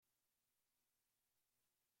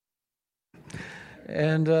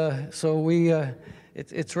And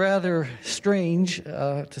it's rather strange,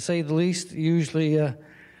 to say the least. Usually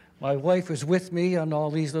my wife is with me on all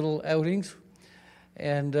these little outings,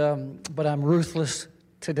 but I'm ruthless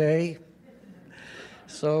today.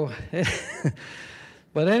 So,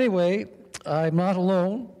 but anyway, I'm not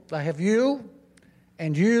alone. I have you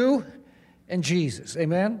and Jesus.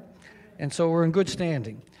 Amen? And so we're in good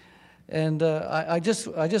standing. And I just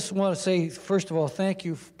want to say, first of all, thank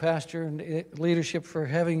you, Pastor and leadership, for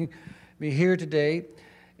having me here today.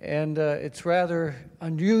 And it's rather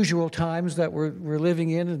unusual times that we're living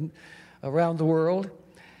in and around the world.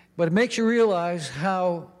 But it makes you realize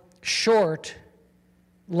how short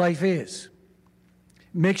life is.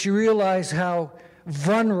 It makes you realize how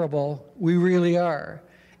vulnerable we really are.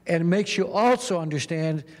 And it makes you also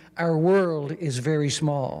understand our world is very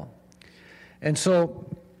small. And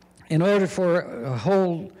so, in order for a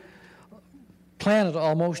whole planet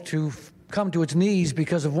almost to come to its knees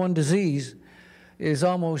because of one disease is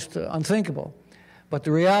almost unthinkable. But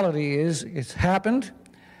the reality is it's happened,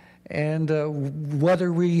 and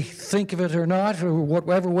whether we think of it or not, or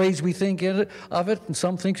whatever ways we think of it, and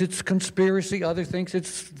some think it's conspiracy, others think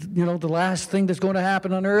it's the last thing that's going to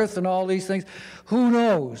happen on earth and all these things, who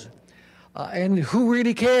knows? And who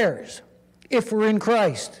really cares if we're in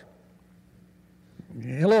Christ?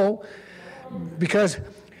 Hello? Because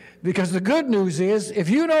the good news is, if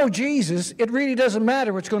you know Jesus, it really doesn't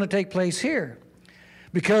matter what's going to take place here.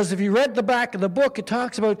 Because if you read the back of the book, it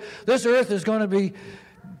talks about this earth is going to be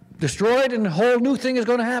destroyed and a whole new thing is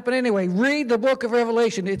going to happen anyway. Read the book of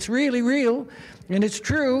Revelation. It's really real, and it's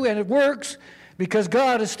true, and it works because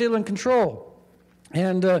God is still in control.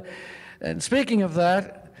 And speaking of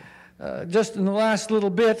that, just in the last little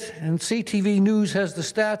bit, and CTV News has the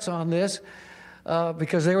stats on this,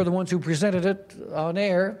 because they were the ones who presented it on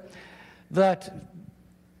air, that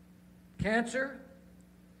cancer,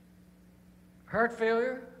 heart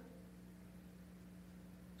failure,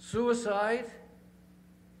 suicide,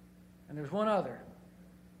 and there's one other.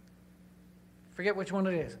 Forget which one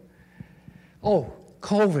it is. Oh,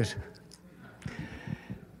 COVID.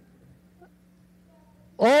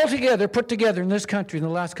 All together, put together in this country in the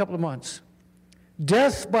last couple of months,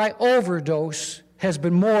 death by overdose has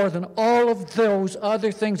been more than all of those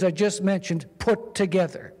other things I just mentioned put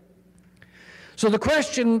together. So the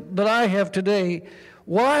question that I have today,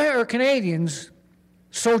 why are Canadians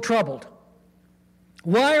so troubled?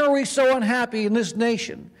 Why are we so unhappy in this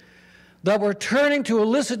nation that we're turning to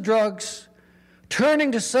illicit drugs,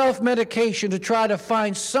 turning to self-medication to try to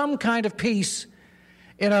find some kind of peace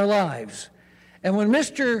in our lives? And when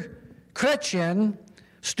Mr. Chrétien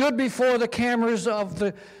stood before the cameras of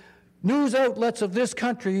the news outlets of this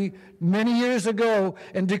country many years ago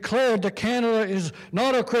and declared that Canada is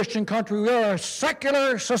not a Christian country, we are a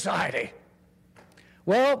secular society.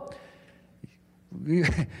 Well,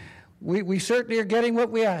 we certainly are getting what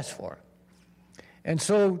we asked for. And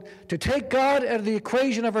so to take God out of the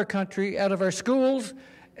equation of our country, out of our schools,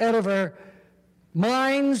 out of our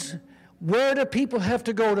minds, where do people have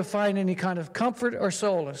to go to find any kind of comfort or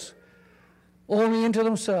solace? Only into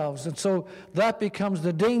themselves. And so that becomes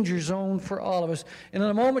the danger zone for all of us. And in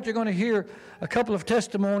a moment you're going to hear a couple of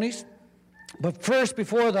testimonies. But first,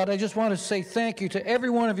 before that, I just want to say thank you to every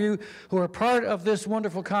one of you who are part of this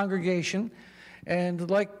wonderful congregation. And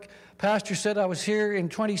like Pastor said, I was here in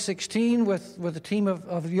 2016 with a team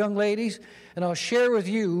of young ladies, and I'll share with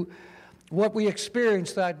you what we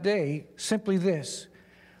experienced that day, simply this.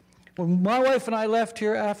 When my wife and I left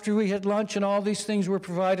here after we had lunch and all these things were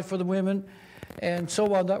provided for the women and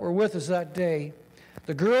so on that were with us that day,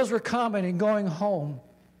 the girls were commenting going home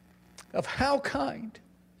of how kind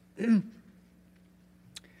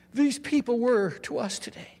these people were to us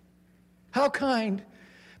today. How kind.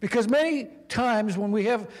 Because many times when we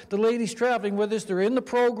have the ladies traveling with us, they're in the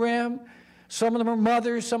program. Some of them are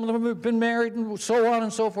mothers, some of them have been married, and so on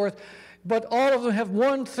and so forth. But all of them have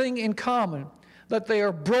one thing in common, that they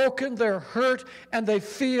are broken, they're hurt, and they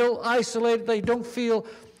feel isolated. They don't feel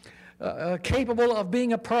capable of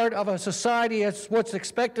being a part of a society as what's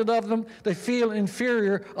expected of them. They feel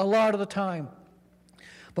inferior a lot of the time.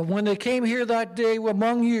 But when they came here that day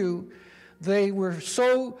among you, they were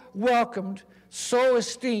so welcomed, so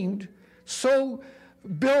esteemed, so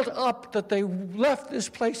built up that they left this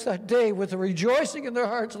place that day with a rejoicing in their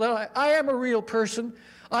hearts that I am a real person,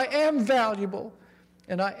 I am valuable,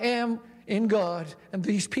 and I am in God, and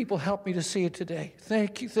these people helped me to see it today.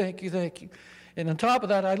 Thank you, thank you, thank you. And on top of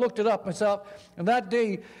that, I looked it up myself, and that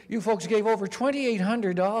day, you folks gave over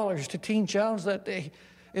 $2,800 to Teen Challenge that day.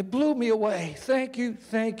 It blew me away. Thank you,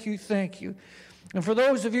 thank you, thank you. And for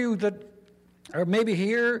those of you that are maybe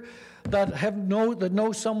here that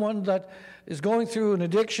know someone that is going through an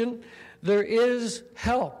addiction, there is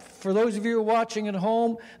help. For those of you who are watching at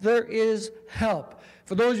home, there is help.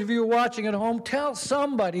 For those of you who are watching at home, tell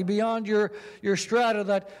somebody beyond your strata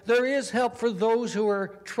that there is help for those who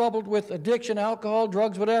are troubled with addiction, alcohol,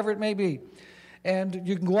 drugs, whatever it may be. And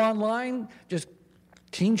you can go online, just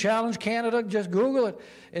Teen Challenge Canada, just Google it,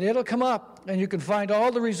 and it'll come up. And you can find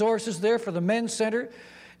all the resources there for the Men's Center.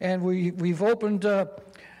 And we've opened,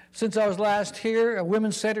 since I was last here, a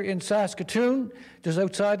Women's Center in Saskatoon, just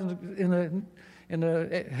outside in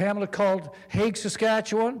a hamlet called Hague,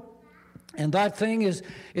 Saskatchewan. And that thing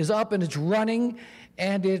is up and it's running,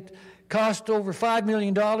 and it cost over $5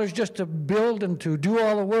 million just to build and to do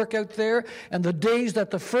all the work out there. And the days that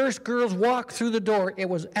the first girls walked through the door, it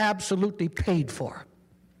was absolutely paid for.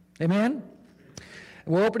 Amen?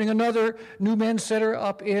 We're opening another new men's center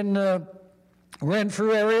up in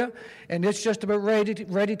Renfrew area, and it's just about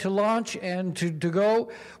ready to launch and to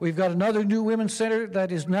go. We've got another new women's center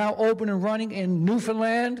that is now open and running in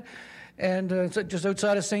Newfoundland, and it's just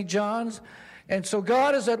outside of St. John's. And so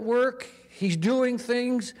God is at work. He's doing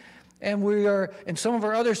things, and some of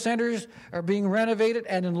our other centers are being renovated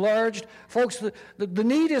and enlarged. Folks, the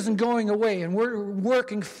need isn't going away, and we're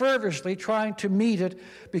working fervently trying to meet it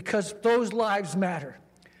because those lives matter.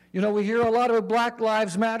 You know, we hear a lot about Black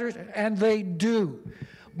Lives Matter, and they do.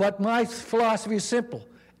 But my philosophy is simple.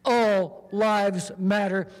 All lives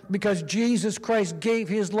matter because Jesus Christ gave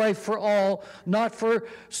his life for all, not for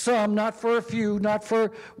some, not for a few, not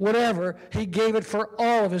for whatever. He gave it for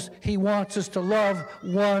all of us. He wants us to love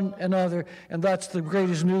one another, and that's the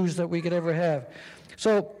greatest news that we could ever have.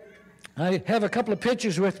 So I have a couple of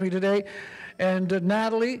pictures with me today, and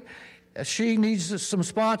Natalie, she needs some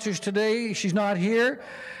sponsors today. She's not here,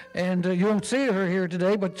 and you won't see her here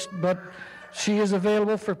today, but she is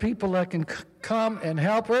available for people that can come and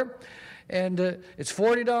help her. And it's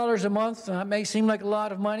 $40 a month. That may seem like a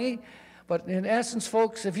lot of money, but in essence,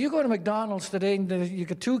 folks, if you go to McDonald's today and you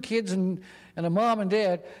get two kids and a mom and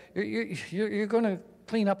dad, you're going to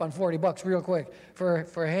clean up on $40 real quick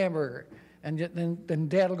for a hamburger. And then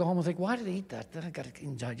Dad will go home and think, why did he eat that? Then I got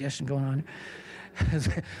indigestion going on.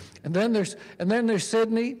 and then there's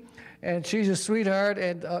Sydney, and she's a sweetheart,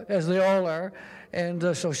 and as they all are.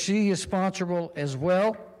 And so she is sponsorable as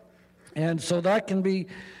well. And so that can be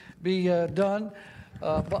done.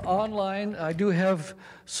 But online, I do have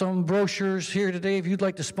some brochures here today. If you'd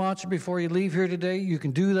like to sponsor before you leave here today, you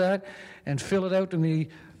can do that and fill it out in the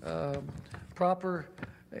proper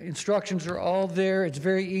instructions are all there. It's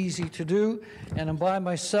very easy to do. And I'm by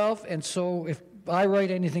myself, and so if I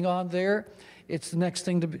write anything on there, it's the next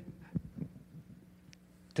thing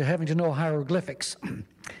to having to know hieroglyphics.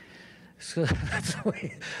 So that's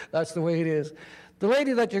the way it is. The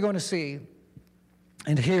lady that you're going to see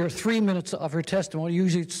and hear 3 minutes of her testimony.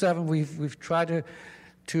 Usually it's 7. We've tried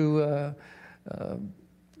to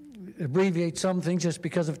abbreviate some things just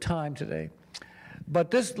because of time today.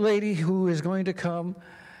 But this lady who is going to come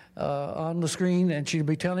on the screen, and she'll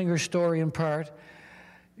be telling her story in part.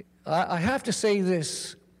 I have to say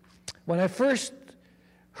this. When I first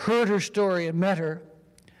heard her story and met her,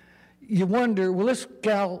 you wonder, will this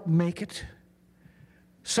gal make it?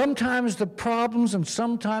 Sometimes the problems and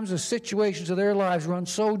sometimes the situations of their lives run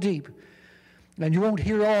so deep, and you won't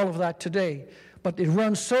hear all of that today, but it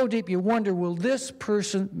runs so deep you wonder, will this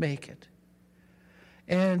person make it?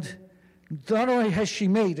 And not only has she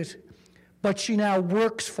made it, but she now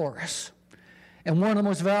works for us. And one of the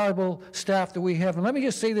most valuable staff that we have. And let me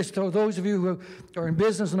just say this to those of you who are in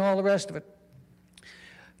business and all the rest of it.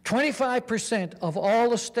 25% of all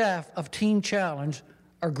the staff of Teen Challenge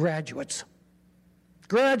are graduates.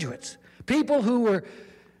 Graduates. People who were,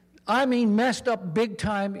 messed up big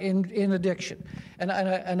time in addiction. And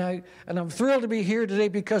I'm thrilled to be here today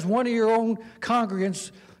because one of your own congregants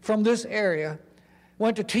from this area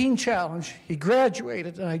went to Teen Challenge. He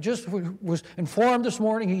graduated, and I just was informed this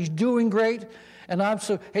morning he's doing great. And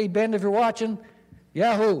hey, Ben, if you're watching,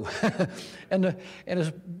 yahoo. and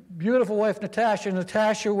his beautiful wife, Natasha.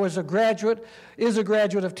 Natasha is a graduate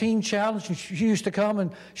of Teen Challenge. And she used to come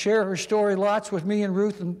and share her story lots with me and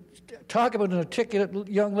Ruth and talk about an articulate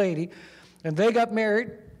young lady. And they got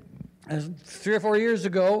married 3 or 4 years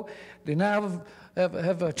ago. They now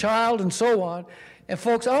have a child and so on. And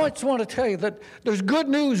folks, I just want to tell you that there's good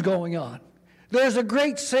news going on. There's a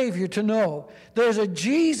great Savior to know. There's a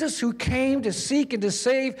Jesus who came to seek and to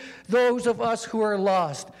save those of us who are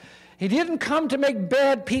lost. He didn't come to make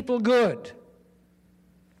bad people good.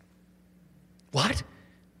 What?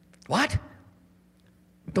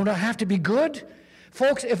 Don't I have to be good?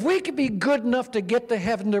 Folks, if we could be good enough to get to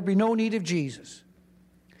heaven, there'd be no need of Jesus.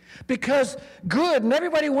 Because good, and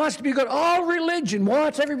everybody wants to be good. All religion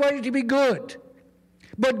wants everybody to be good.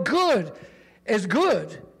 But good is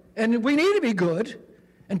good, and we need to be good,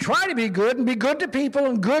 and try to be good, and be good to people,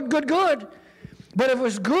 and good. But if it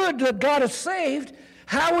was good that God has saved,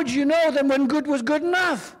 how would you know then when good was good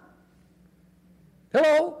enough?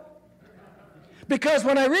 Hello? Because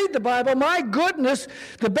when I read the Bible, my goodness,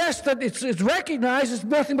 the best that it's recognized is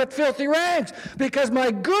nothing but filthy rags. Because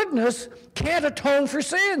my goodness can't atone for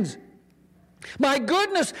sins. My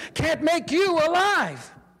goodness can't make you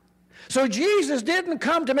alive. So Jesus didn't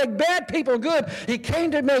come to make bad people good. He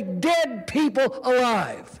came to make dead people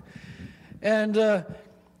alive. And I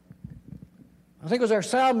think it was our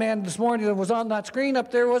sound man this morning that was on that screen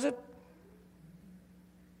up there, was it?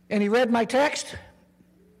 And he read my text.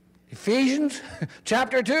 Ephesians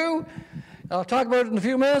chapter 2. I'll talk about it in a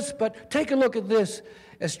few minutes, but take a look at this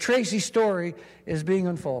as Tracy's story is being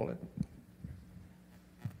unfolded.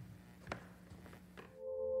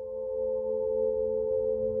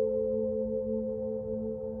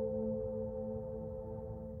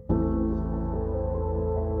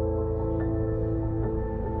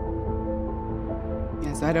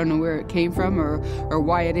 Yes, I don't know where it came from or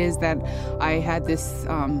why it is that I had this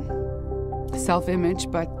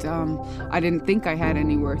self-image, but I didn't think I had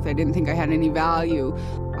any worth. I didn't think I had any value.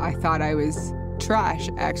 I thought I was trash,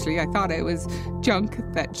 actually. I thought I was junk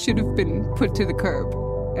that should have been put to the curb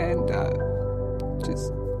and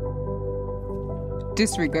just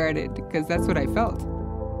disregarded, because that's what I felt.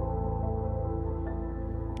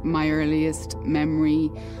 My earliest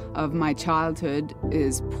memory of my childhood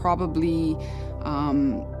is probably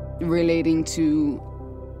relating to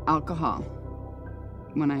alcohol.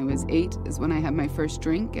 When I was 8 is when I had my first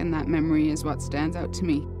drink, and that memory is what stands out to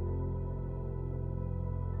me.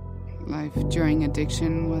 Life during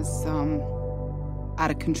addiction was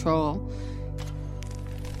out of control.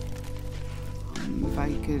 If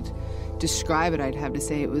I could describe it, I'd have to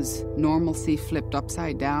say it was normalcy flipped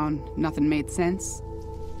upside down. Nothing made sense.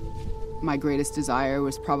 My greatest desire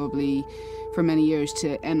was probably for many years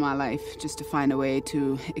to end my life, just to find a way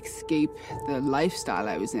to escape the lifestyle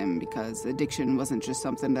I was in, because addiction wasn't just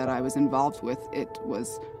something that I was involved with, it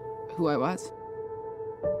was who I was.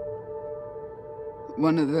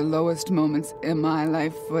 One of the lowest moments in my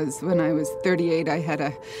life was when I was 38. I had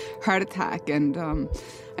a heart attack, and I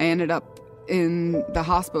ended up in the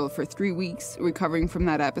hospital for 3 weeks recovering from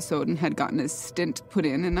that episode, and had gotten a stent put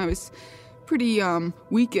in, and I was pretty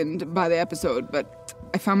weakened by the episode, but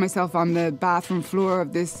I found myself on the bathroom floor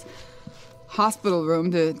of this hospital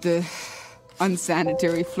room, the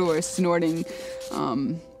unsanitary floor, snorting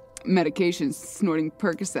medications, snorting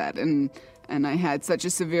Percocet, and I had such a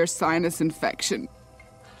severe sinus infection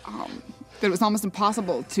that it was almost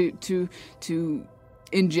impossible to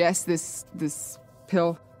ingest this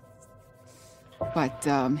pill. But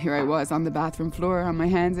here I was on the bathroom floor on my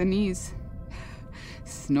hands and knees,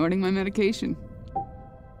 snorting my medication.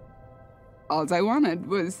 All I wanted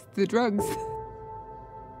was the drugs.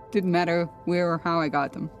 Didn't matter where or how I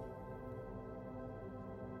got them.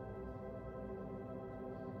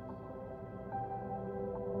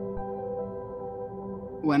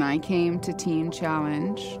 When I came to Teen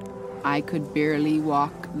Challenge, I could barely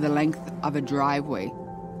walk the length of a driveway.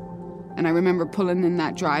 And I remember pulling in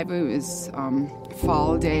that driveway. It was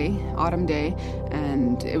fall day, autumn day,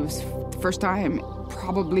 and it was the first time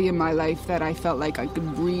probably in my life that I felt like I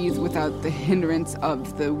could breathe without the hindrance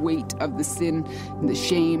of the weight of the sin and the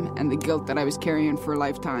shame and the guilt that I was carrying for a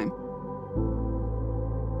lifetime.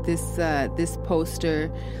 This poster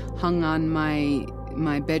hung on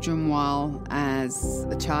my bedroom wall as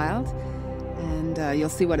a child, and you'll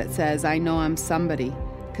see what it says. I know I'm somebody,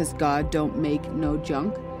 'cause God don't make no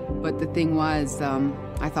junk. But the thing was,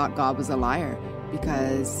 I thought God was a liar,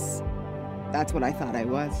 because that's what I thought I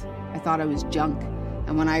was. I thought I was junk.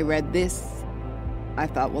 And when I read this, I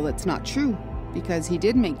thought, well, it's not true, because he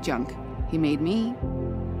did make junk. He made me.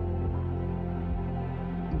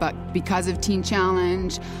 But because of Teen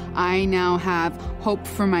Challenge, I now have hope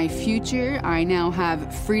for my future. I now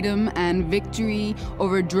have freedom and victory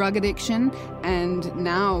over drug addiction, and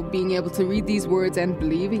now being able to read these words and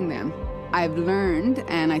believing them. I've learned,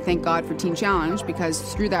 and I thank God for Teen Challenge, because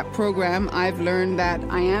through that program, I've learned that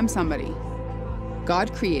I am somebody.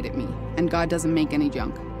 God created me, and God doesn't make any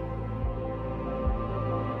junk.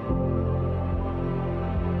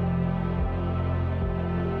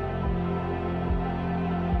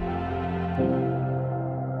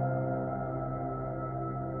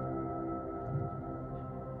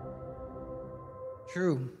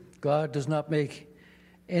 True, God does not make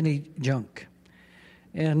any junk.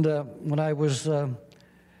 And when I was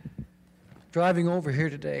driving over here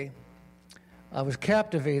today, I was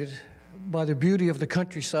captivated by the beauty of the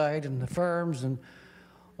countryside and the farms and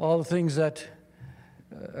all the things that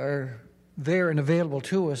are there and available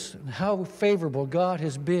to us, and how favorable God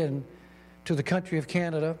has been to the country of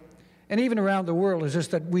Canada and even around the world. It's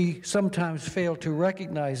just that we sometimes fail to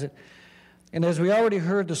recognize it. And as we already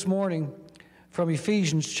heard this morning from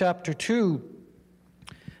Ephesians chapter 2,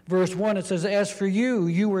 verse 1, it says, "As for you,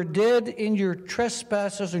 you were dead in your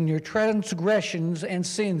trespasses and your transgressions and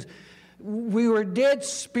sins." We were dead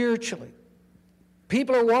spiritually.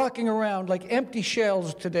 People are walking around like empty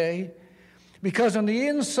shells today because on the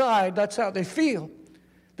inside, that's how they feel.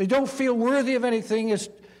 They don't feel worthy of anything, as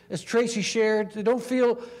Tracy shared. They don't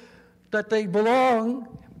feel that they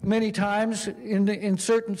belong many times in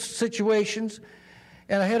certain situations.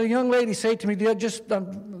 And I had a young lady say to me just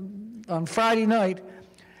on Friday night,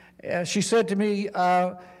 she said to me,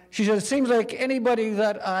 she said, "It seems like anybody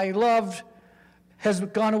that I loved has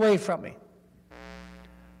gone away from me.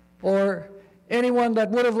 Or anyone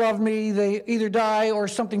that would have loved me, they either die or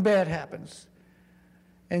something bad happens."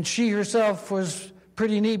 And she herself was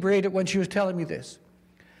pretty inebriated when she was telling me this.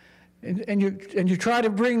 And you try to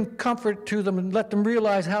bring comfort to them and let them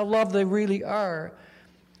realize how loved they really are.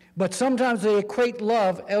 But sometimes they equate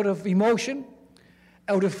love out of emotion,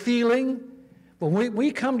 out of feeling. When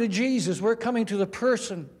we come to Jesus, we're coming to the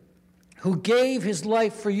person who gave his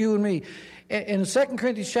life for you and me. In 2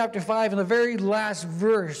 Corinthians chapter 5, in the very last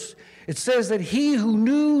verse, it says that he who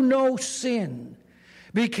knew no sin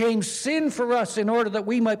became sin for us in order that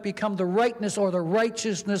we might become the rightness or the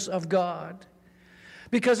righteousness of God.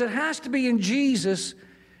 Because it has to be in Jesus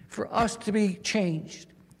for us to be changed,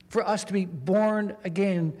 for us to be born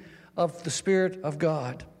again of the Spirit of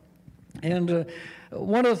God. And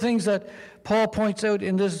one of the things that Paul points out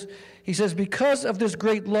in this, he says, "Because of this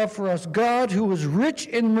great love for us, God, who was rich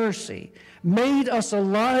in mercy, made us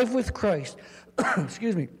alive with Christ."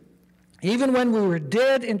 Excuse me. "Even when we were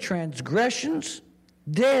dead in transgressions."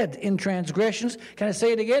 Dead in transgressions. Can I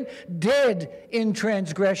say it again? Dead in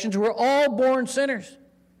transgressions. We're all born sinners.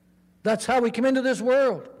 That's how we come into this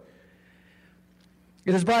world.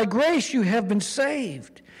 "It is by grace you have been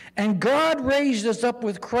saved. And God raised us up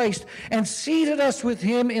with Christ and seated us with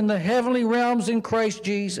him in the heavenly realms in Christ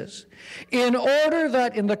Jesus, in order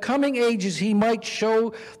that in the coming ages he might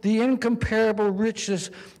show the incomparable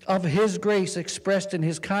riches of his grace expressed in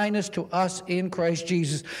his kindness to us in Christ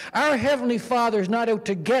Jesus." Our Heavenly Father is not out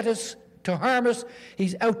to get us, to harm us.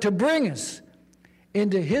 He's out to bring us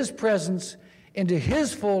into his presence, into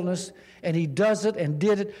his fullness, and he does it and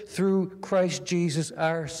did it through Christ Jesus,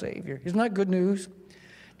 our Savior. Isn't that good news?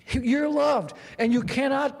 You're loved, and you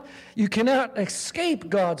cannot escape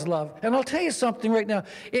God's love. And I'll tell you something right now.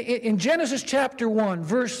 In Genesis chapter 1,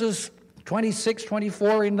 verses 26,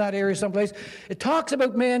 24, in that area someplace, it talks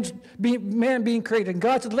about man being created. And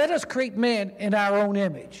God said, "Let us create man in our own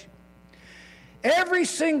image." Every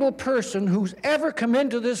single person who's ever come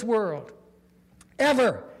into this world,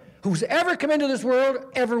 who's ever come into this world,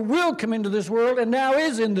 ever will come into this world, and now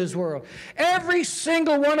is in this world. Every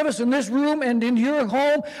single one of us in this room and in your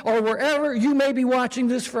home or wherever you may be watching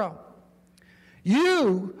this from.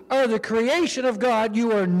 You are the creation of God.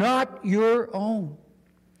 You are not your own.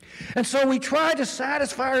 And so we try to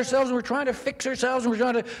satisfy ourselves, and we're trying to fix ourselves, and we're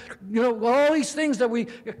trying to, all these things that we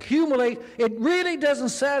accumulate. It really doesn't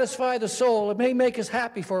satisfy the soul. It may make us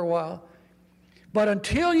happy for a while. But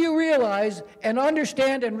until you realize and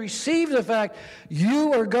understand and receive the fact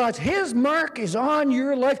you are God's, his mark is on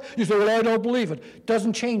your life. You say, "Well, I don't believe it."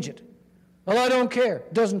 Doesn't change it. "Well, I don't care."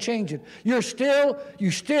 Doesn't change it. You still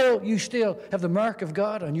have the mark of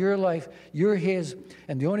God on your life. You're his.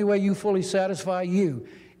 And the only way you fully satisfy you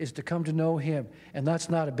is to come to know him. And that's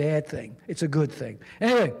not a bad thing. It's a good thing.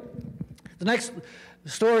 Anyway, the next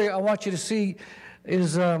story I want you to see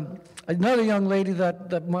is another young lady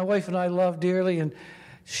that my wife and I love dearly. And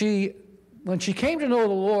when she came to know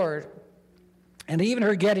the Lord, and even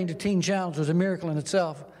her getting to Teen Challenge was a miracle in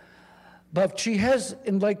itself. But she has,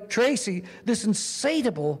 like Tracy, this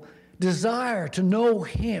insatiable desire to know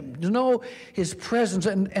him, to know his presence,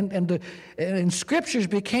 and scriptures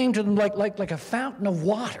became to them like a fountain of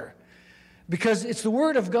water, because it's the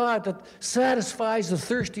Word of God that satisfies the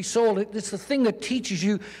thirsty soul. It's the thing that teaches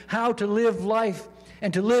you how to live life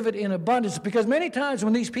and to live it in abundance. Because many times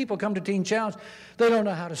when these people come to Teen Challenge, they don't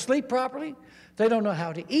know how to sleep properly, they don't know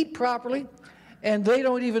how to eat properly, and they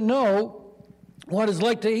don't even know what it's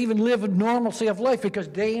like to even live a normalcy of life, because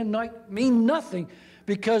day and night mean nothing.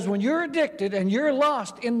 Because when you're addicted and you're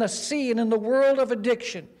lost in the sea and in the world of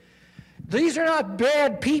addiction, these are not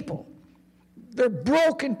bad people. They're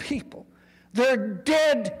broken people. They're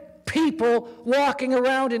dead people. people walking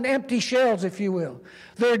around in empty shells, if you will.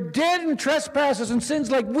 They're dead in trespasses and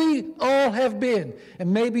sins like we all have been.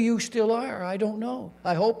 And maybe you still are. I don't know.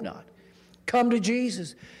 I hope not. Come to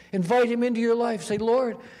Jesus. Invite him into your life. Say,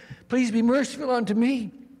 Lord, please be merciful unto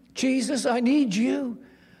me. Jesus, I need you.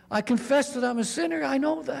 I confess that I'm a sinner. I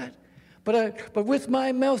know that. But with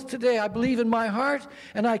my mouth today, I believe in my heart,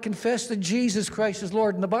 and I confess that Jesus Christ is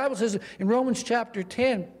Lord. And the Bible says in Romans chapter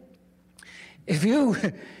 10, if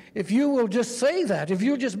you will just say that, if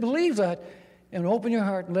you just believe that, and open your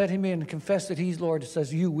heart and let him in and confess that he's Lord, it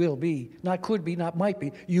says you will be, not could be, not might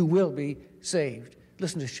be, you will be saved.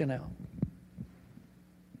 Listen to Chanel.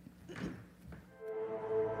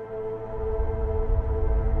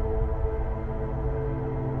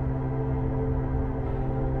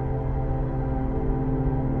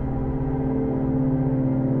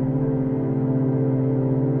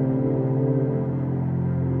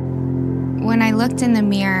 When I looked in the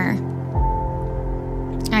mirror,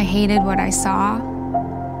 I hated what I saw.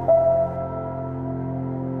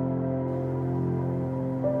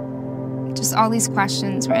 Just all these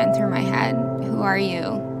questions ran through my head. Who are you?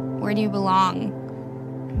 Where do you belong?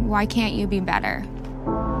 Why can't you be better?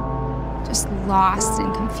 Just lost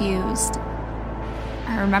and confused.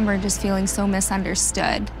 I remember just feeling so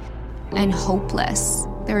misunderstood and hopeless.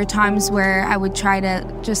 There were times where I would try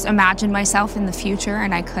to just imagine myself in the future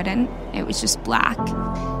and I couldn't. It was just black.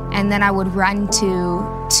 And then I would run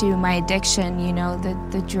to my addiction, you know,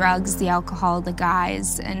 the drugs, the alcohol, the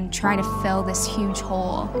guys, and try to fill this huge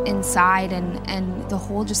hole inside, and the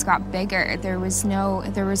hole just got bigger. There was no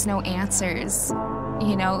answers.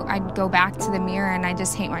 You know, I'd go back to the mirror and I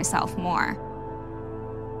just hate myself more.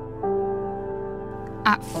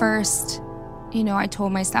 At first, you know, I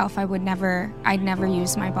told myself I'd never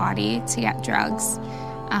use my body to get drugs.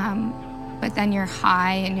 But then you're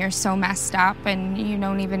high and you're so messed up and you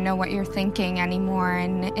don't even know what you're thinking anymore,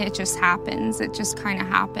 and it just happens. It just kind of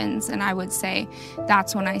happens. And I would say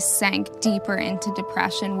that's when I sank deeper into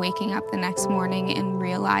depression, waking up the next morning and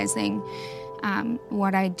realizing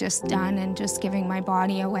what I'd just done and just giving my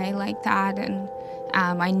body away like that. And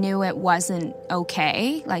I knew it wasn't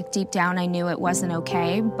okay. Like deep down I knew it wasn't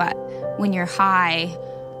okay, but when you're high,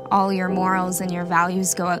 all your morals and your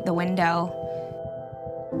values go out the window.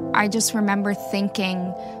 I just remember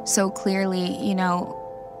thinking so clearly, you know,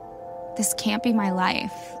 this can't be my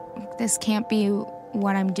life. This can't be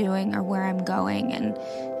what I'm doing or where I'm going,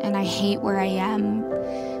 and I hate where I am.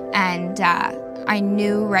 And I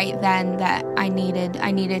knew right then that I needed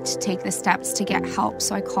to take the steps to get help.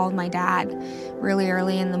 So I called my dad really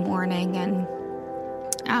early in the morning, and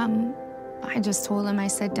I just told him, I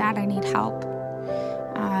said, Dad, I need help.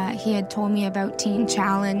 He had told me about Teen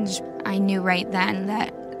Challenge. I knew right then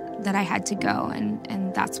that I had to go,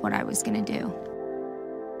 and that's what I was going to do.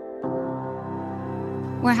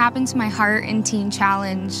 What happened to my heart in Teen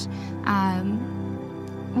Challenge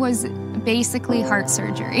was basically heart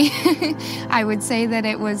surgery. I would say that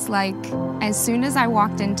it was like as soon as I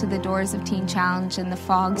walked into the doors of Teen Challenge and the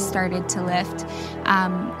fog started to lift,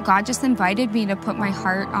 God just invited me to put my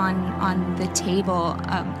heart on the table,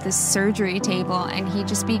 the surgery table, and he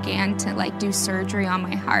just began to like do surgery on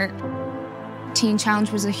my heart. Teen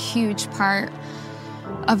Challenge was a huge part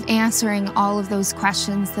of answering all of those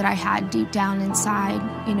questions that I had deep down inside.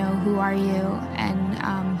 You know, who are you,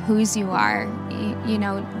 and whose you are. You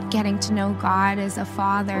know, getting to know God as a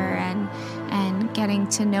father, and getting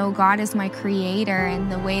to know God as my creator, and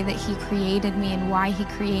the way that he created me and why he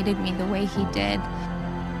created me the way he did.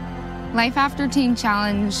 Life after Teen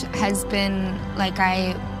Challenge has been like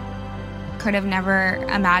I could have never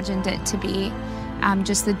imagined it to be.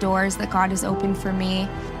 Just the doors that God has opened for me.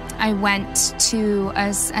 I went to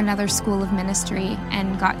another school of ministry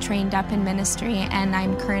and got trained up in ministry, and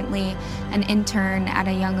I'm currently an intern at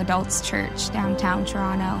a young adults church downtown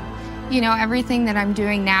Toronto. You know, everything that I'm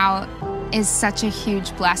doing now is such a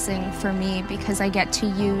huge blessing for me because I get to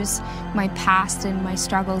use my past and my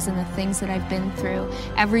struggles and the things that I've been through.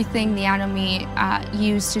 Everything the enemy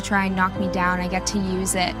used to try and knock me down, I get to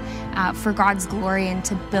use it for God's glory and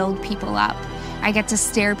to build people up. I get to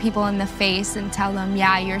stare people in the face and tell them,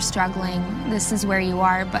 yeah, you're struggling, this is where you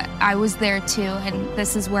are, but I was there too, and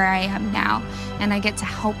this is where I am now. And I get to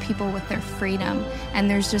help people with their freedom, and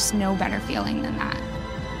there's just no better feeling than that.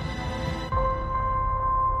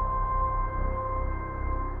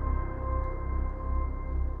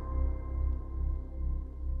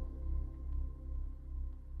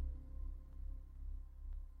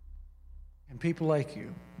 And people like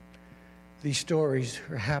you. These stories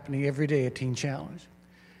are happening every day at Teen Challenge.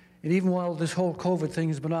 And even while this whole COVID thing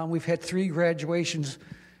has been on, we've had 3 graduations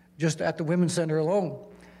just at the Women's Center alone.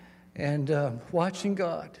 and watching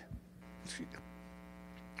God,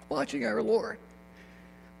 watching our Lord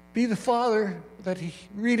be the Father that He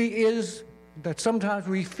really is, that sometimes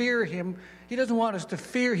we fear Him. He doesn't want us to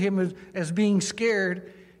fear Him as being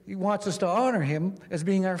scared. He wants us to honor Him as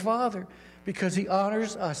being our Father, because He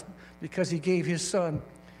honors us, because He gave His Son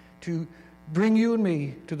to bring you and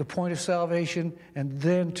me to the point of salvation, and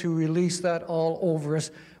then to release that all over us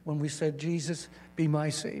when we said, Jesus, be my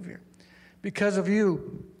Savior. Because of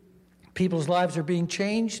you, people's lives are being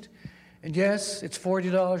changed. And yes, it's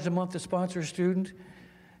 $40 a month to sponsor a student,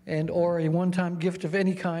 and or a one-time gift of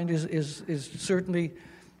any kind is certainly,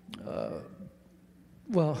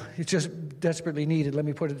 well, it's just desperately needed. Let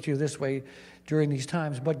me put it to you this way during these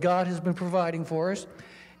times. But God has been providing for us.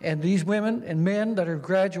 And these women and men that are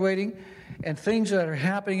graduating and things that are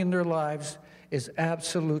happening in their lives is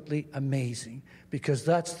absolutely amazing, because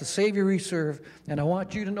that's the Savior we serve. And I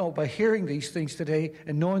want you to know, by hearing these things today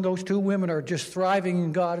and knowing those two women are just thriving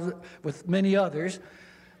in God with many others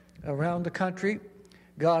around the country,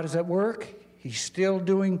 God is at work. He's still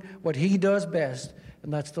doing what He does best,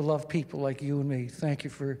 and that's to love people like you and me. Thank you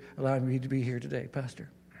for allowing me to be here today, Pastor.